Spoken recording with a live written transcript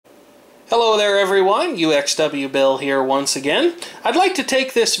Hello there everyone, UXW Bill here once again. I'd like to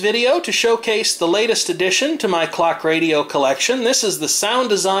take this video to showcase the latest addition to my clock radio collection. This is the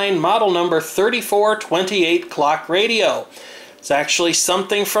Soundesign model number 3428 clock radio. It's actually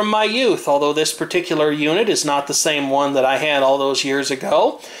something from my youth, although this particular unit is not the same one that I had all those years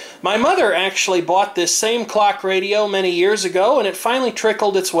ago. My mother actually bought this same clock radio many years ago, and it finally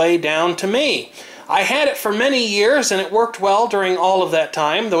trickled its way down to me. I had it for many years, and it worked well during all of that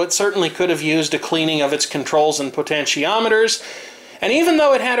time, though it certainly could have used a cleaning of its controls and potentiometers. And even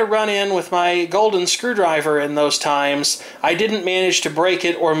though it had a run-in with my golden screwdriver in those times, I didn't manage to break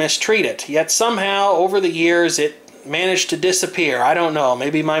it or mistreat it. Yet somehow, over the years, it managed to disappear. I don't know.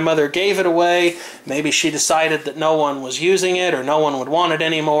 Maybe my mother gave it away. Maybe she decided that no one was using it or no one would want it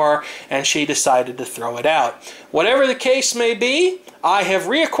anymore, and she decided to throw it out. Whatever the case may be, I have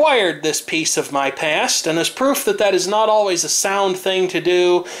reacquired this piece of my past, and as proof that that is not always a sound thing to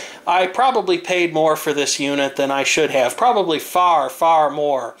do, I probably paid more for this unit than I should have. Probably far, far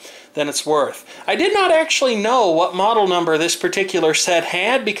more than it's worth. I did not actually know what model number this particular set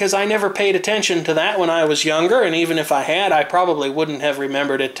had because I never paid attention to that when I was younger, and even if I had, I probably wouldn't have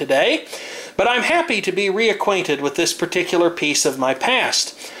remembered it today. But I'm happy to be reacquainted with this particular piece of my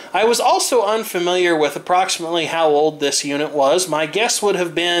past. I was also unfamiliar with approximately how old this unit was. My guess would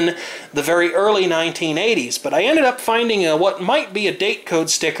have been the very early 1980s, but I ended up finding what might be a date code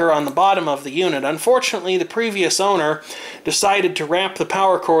sticker on the bottom of the unit. Unfortunately, the previous owner decided to wrap the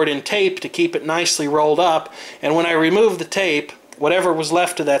power cord in tape to keep it nicely rolled up, and when I removed the tape, whatever was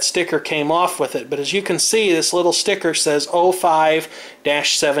left of that sticker came off with it. But as you can see, this little sticker says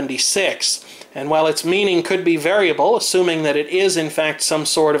 05-76. And while its meaning could be variable, assuming that it is in fact some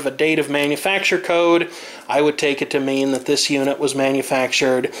sort of a date of manufacture code, I would take it to mean that this unit was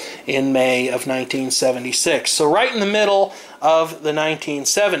manufactured in May of 1976. So right in the middle of the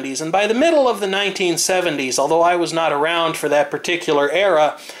 1970s. And by the middle of the 1970s, although I was not around for that particular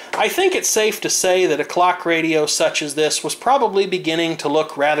era, I think it's safe to say that a clock radio such as this was probably beginning to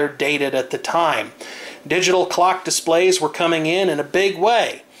look rather dated at the time. Digital clock displays were coming in a big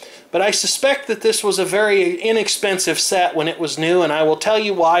way. But I suspect that this was a very inexpensive set when it was new, and I will tell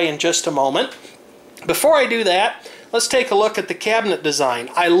you why in just a moment. Before I do that, let's take a look at the cabinet design.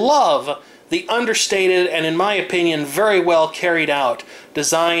 I love the understated and, in my opinion, very well carried out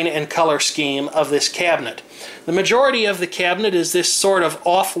design and color scheme of this cabinet. The majority of the cabinet is this sort of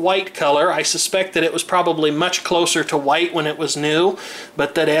off-white color. I suspect that it was probably much closer to white when it was new,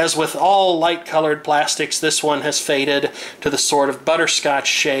 but that as with all light-colored plastics, this one has faded to the sort of butterscotch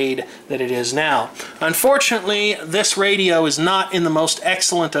shade that it is now. Unfortunately, this radio is not in the most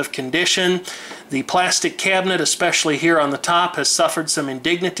excellent of condition. The plastic cabinet, especially here on the top, has suffered some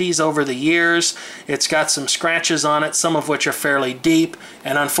indignities over the years. It's got some scratches on it, some of which are fairly deep,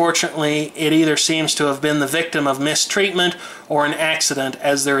 and unfortunately it either seems to have been the victim of mistreatment or an accident,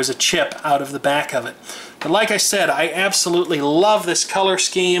 as there is a chip out of the back of it. But like I said, I absolutely love this color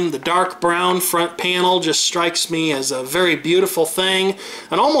scheme. The dark brown front panel just strikes me as a very beautiful thing,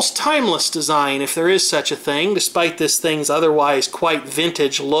 an almost timeless design if there is such a thing, despite this thing's otherwise quite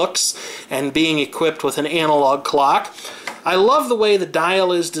vintage looks and being equipped with an analog clock. I love the way the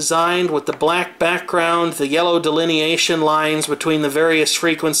dial is designed with the black background, the yellow delineation lines between the various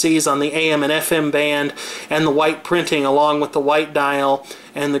frequencies on the AM and FM band, and the white printing along with the white dial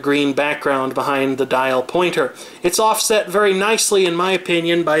and the green background behind the dial pointer. It's offset very nicely, in my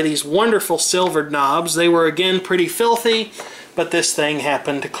opinion, by these wonderful silvered knobs. They were again pretty filthy, but this thing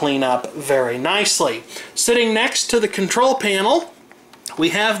happened to clean up very nicely. Sitting next to the control panel, we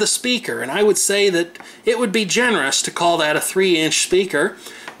have the speaker, and I would say that it would be generous to call that a 3-inch speaker,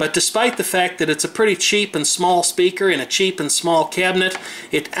 but despite the fact that it's a pretty cheap and small speaker in a cheap and small cabinet,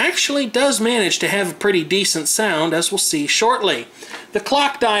 it actually does manage to have a pretty decent sound, as we'll see shortly. The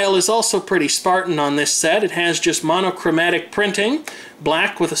clock dial is also pretty Spartan on this set. It has just monochromatic printing,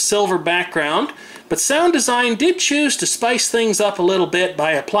 black with a silver background. But Soundesign did choose to spice things up a little bit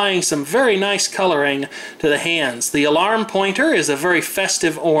by applying some very nice coloring to the hands. The alarm pointer is a very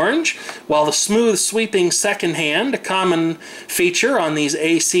festive orange, while the smooth sweeping second hand, a common feature on these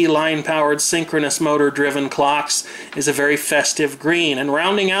AC line-powered synchronous motor-driven clocks, is a very festive green. And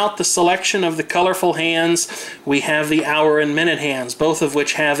rounding out the selection of the colorful hands, we have the hour and minute hands, both of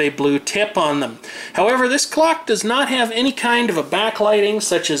which have a blue tip on them. However, this clock does not have any kind of a backlighting,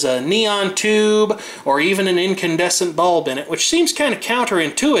 such as a neon tube or even an incandescent bulb in it, which seems kind of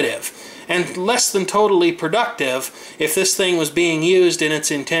counterintuitive. and less than totally productive if this thing was being used in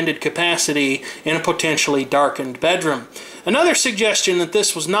its intended capacity in a potentially darkened bedroom. Another suggestion that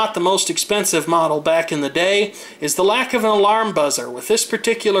this was not the most expensive model back in the day is the lack of an alarm buzzer. With this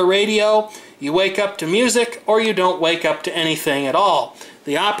particular radio, you wake up to music or you don't wake up to anything at all.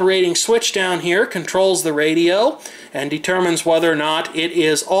 The operating switch down here controls the radio and determines whether or not it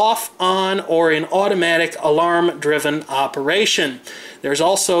is off, on, or in automatic alarm-driven operation. There's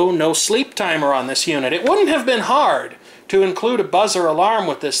also no sleep timer on this unit. It wouldn't have been hard to include a buzzer alarm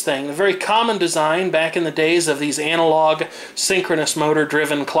with this thing. The very common design back in the days of these analog synchronous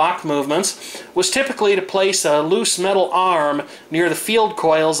motor-driven clock movements was typically to place a loose metal arm near the field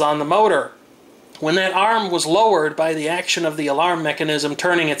coils on the motor. When that arm was lowered by the action of the alarm mechanism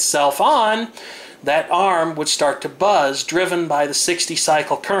turning itself on, that arm would start to buzz, driven by the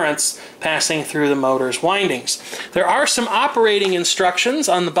 60-cycle currents passing through the motor's windings. There are some operating instructions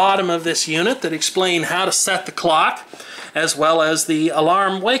on the bottom of this unit that explain how to set the clock, as well as the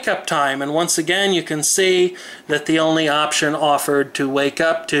alarm wake-up time. And once again, you can see that the only option offered to wake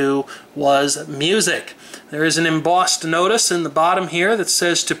up to was music. There is an embossed notice in the bottom here that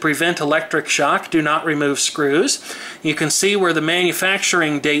says, to prevent electric shock, do not remove screws. You can see where the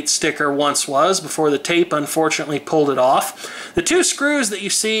manufacturing date sticker once was before the tape unfortunately pulled it off. The two screws that you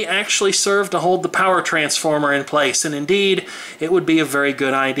see actually serve to hold the power transformer in place, and indeed it would be a very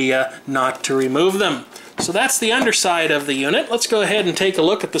good idea not to remove them. So that's the underside of the unit. Let's go ahead and take a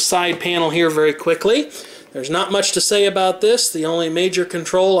look at the side panel here very quickly. There's not much to say about this. The only major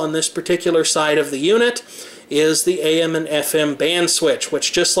control on this particular side of the unit is the AM and FM band switch,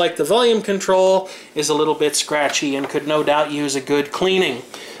 which, just like the volume control, is a little bit scratchy and could no doubt use a good cleaning.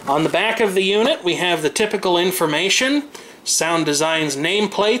 On the back of the unit, we have the typical information: Soundesign's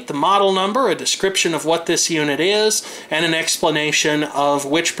nameplate, the model number, a description of what this unit is, and an explanation of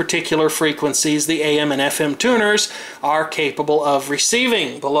which particular frequencies the AM and FM tuners are capable of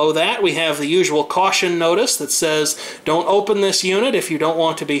receiving. Below that, we have the usual caution notice that says, don't open this unit if you don't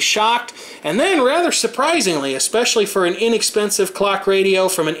want to be shocked. And then, rather surprisingly, especially for an inexpensive clock radio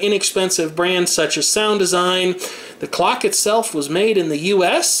from an inexpensive brand such as Soundesign, the clock itself was made in the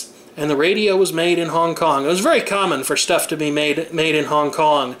US, and the radio was made in Hong Kong. It was very common for stuff to be made in Hong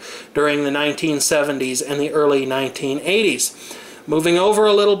Kong during the 1970s and the early 1980s. Moving over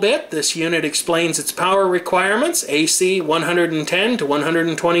a little bit, this unit explains its power requirements: AC 110 to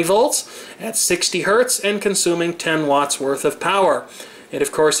 120 volts at 60 hertz and consuming 10 watts worth of power. It,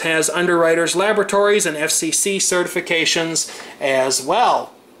 of course, has Underwriters Laboratories and FCC certifications as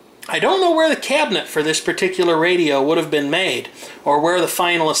well. I don't know where the cabinet for this particular radio would have been made, or where the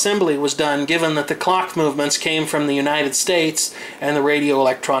final assembly was done, given that the clock movements came from the United States and the radio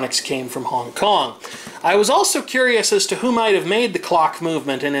electronics came from Hong Kong. I was also curious as to who might have made the clock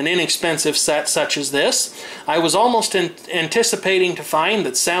movement in an inexpensive set such as this. I was almost anticipating to find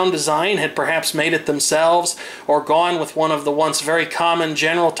that Soundesign had perhaps made it themselves, or gone with one of the once very common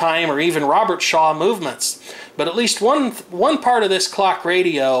General Time or even Robert Shaw movements. But at least one part of this clock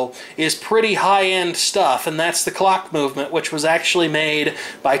radio is pretty high-end stuff, and that's the clock movement, which was actually made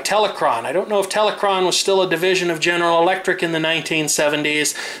by Telecron. I don't know if Telecron was still a division of General Electric in the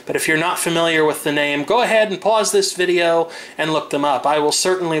 1970s, but if you're not familiar with the name, go ahead and pause this video and look them up. I will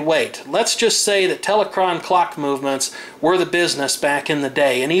certainly wait. Let's just say that Telecron clock movements were the business back in the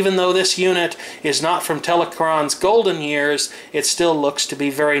day, and even though this unit is not from Telecron's golden years, it still looks to be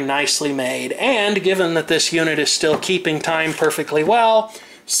very nicely made, and given that this unit is still keeping time perfectly well,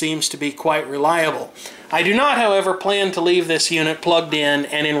 seems to be quite reliable. I do not, however, plan to leave this unit plugged in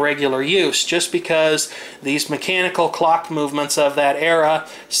and in regular use, just because these mechanical clock movements of that era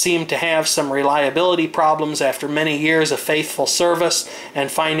seem to have some reliability problems after many years of faithful service,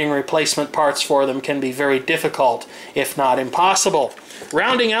 and finding replacement parts for them can be very difficult, if not impossible.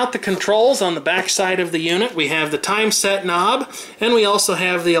 Rounding out the controls on the back side of the unit, we have the time set knob, and we also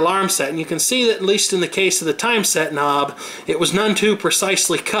have the alarm set. And you can see that, at least in the case of the time set knob, it was none too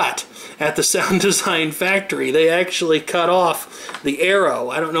precisely cut at the Soundesign factory. They actually cut off the arrow.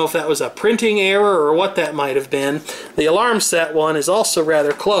 I don't know if that was a printing error or what that might have been. The alarm set one is also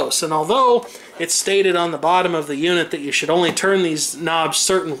rather close, and although it's stated on the bottom of the unit that you should only turn these knobs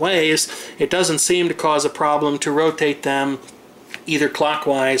certain ways, it doesn't seem to cause a problem to rotate them either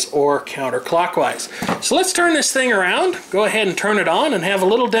clockwise or counterclockwise. So let's turn this thing around, go ahead and turn it on and have a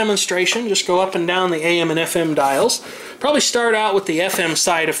little demonstration. Just go up and down the AM and FM dials. Probably start out with the FM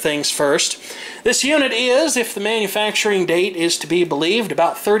side of things first. This unit is, if the manufacturing date is to be believed,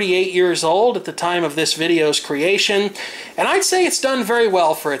 about 38 years old at the time of this video's creation, and I'd say it's done very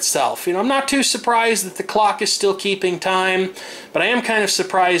well for itself. You know, I'm not too surprised that the clock is still keeping time, but I am kind of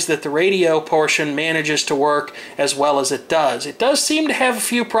surprised that the radio portion manages to work as well as it does. It does seem to have a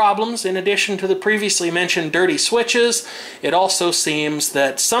few problems. In addition to the previously mentioned dirty switches, it also seems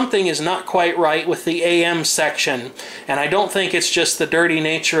that something is not quite right with the AM section, and I don't think it's just the dirty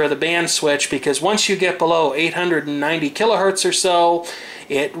nature of the band switch, because once you get below 890 kilohertz or so,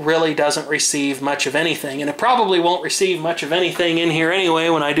 it really doesn't receive much of anything. And it probably won't receive much of anything in here anyway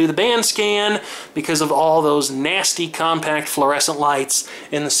when I do the band scan, because of all those nasty compact fluorescent lights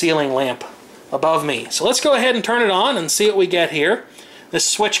in the ceiling lamp above me. So let's go ahead and turn it on and see what we get here. This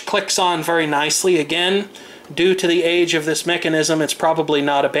switch clicks on very nicely. Again, due to the age of this mechanism, it's probably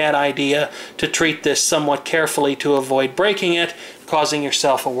not a bad idea to treat this somewhat carefully to avoid breaking it, causing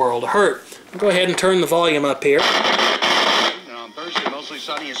yourself a world of hurt. I'll go ahead and turn the volume up here. On Thursday, mostly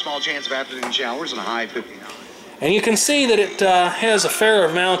sunny, a small chance of afternoon showers and a high 59. And you can see that it has a fair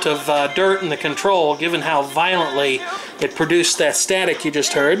amount of dirt in the control, given how violently it produced that static you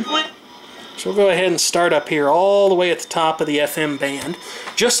just heard. So we'll go ahead and start up here all the way at the top of the FM band.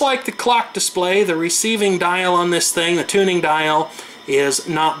 Just like the clock display, the receiving dial on this thing, the tuning dial, is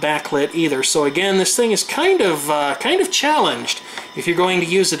not backlit either. So again, this thing is kind of challenged if you're going to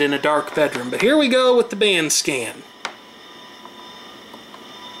use it in a dark bedroom. But here we go with the band scan.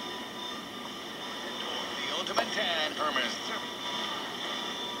 The ultimate 10 permanent.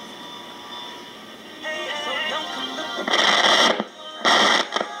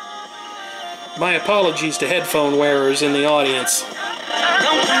 My apologies to headphone wearers in the audience.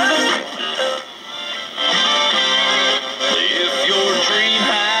 If your dream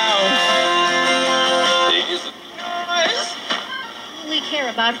house is We care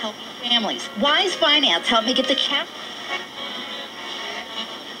about helping families. Wise Finance helped me get the cap.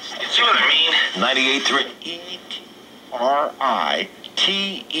 See what I mean? 98.3 E-R-I-T-E-C-H.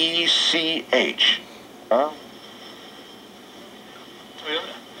 Toyota.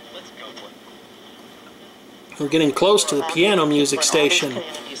 Let's go for it. We're getting close to the piano music station,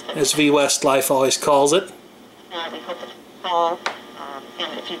 as V West Life always calls it. We hope that fall,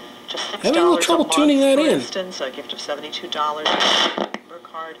 and if you just $6 Having a little trouble a month, tuning that for in. instance, a gift of $72 per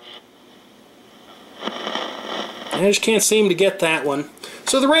card. I just can't seem to get that one.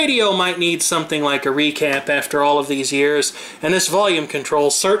 So the radio might need something like a recap after all of these years, and this volume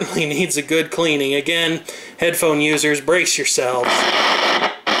control certainly needs a good cleaning. Again, headphone users, brace yourselves.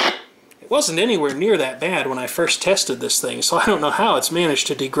 It wasn't anywhere near that bad when I first tested this thing, so I don't know how it's managed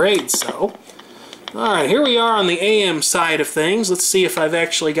to degrade so. Alright, here we are on the AM side of things. Let's see if I've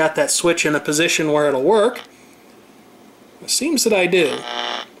actually got that switch in a position where it'll work. It seems that I do.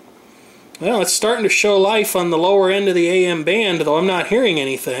 Well, it's starting to show life on the lower end of the AM band, though I'm not hearing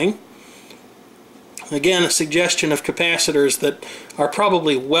anything. Again, a suggestion of capacitors that are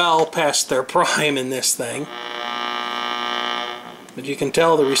probably well past their prime in this thing. But you can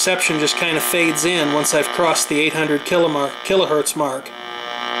tell the reception just kind of fades in once I've crossed the 800 kilohertz mark.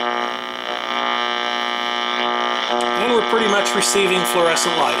 And we're pretty much receiving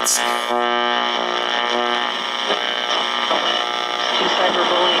fluorescent lights.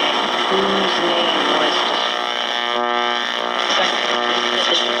 Cyberbullying. Whose name was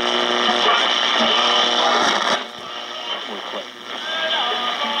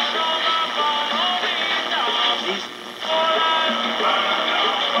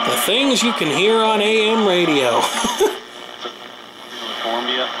The things you can hear on AM radio.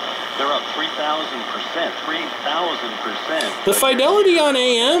 Columbia, they're up 3,000%. 3,000%. The fidelity on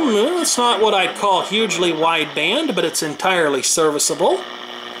AM, well, it's not what I'd call hugely wideband, but it's entirely serviceable.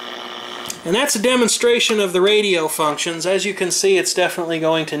 And that's a demonstration of the radio functions. As you can see, it's definitely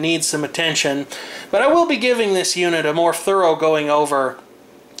going to need some attention. But I will be giving this unit a more thorough going over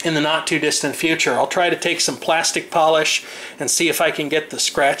in the not too distant future. I'll try to take some plastic polish and see if I can get the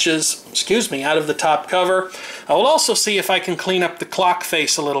scratches, out of the top cover. I will also see if I can clean up the clock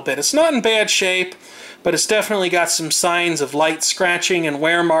face a little bit. It's not in bad shape, but it's definitely got some signs of light scratching and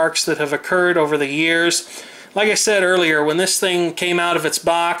wear marks that have occurred over the years. Like I said earlier, when this thing came out of its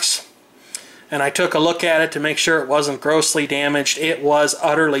box, and I took a look at it to make sure it wasn't grossly damaged, it was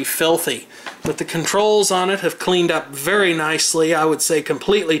utterly filthy. But the controls on it have cleaned up very nicely, I would say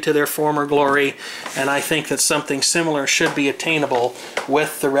completely to their former glory, and I think that something similar should be attainable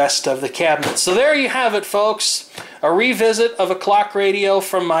with the rest of the cabinet. So there you have it, folks. a revisit of a clock radio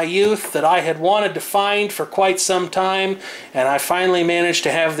from my youth that I had wanted to find for quite some time, and I finally managed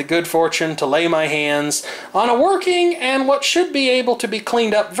to have the good fortune to lay my hands on a working and what should be able to be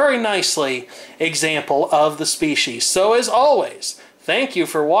cleaned up very nicely example of the species. So as always, thank you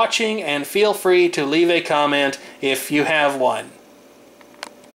for watching, and feel free to leave a comment if you have one.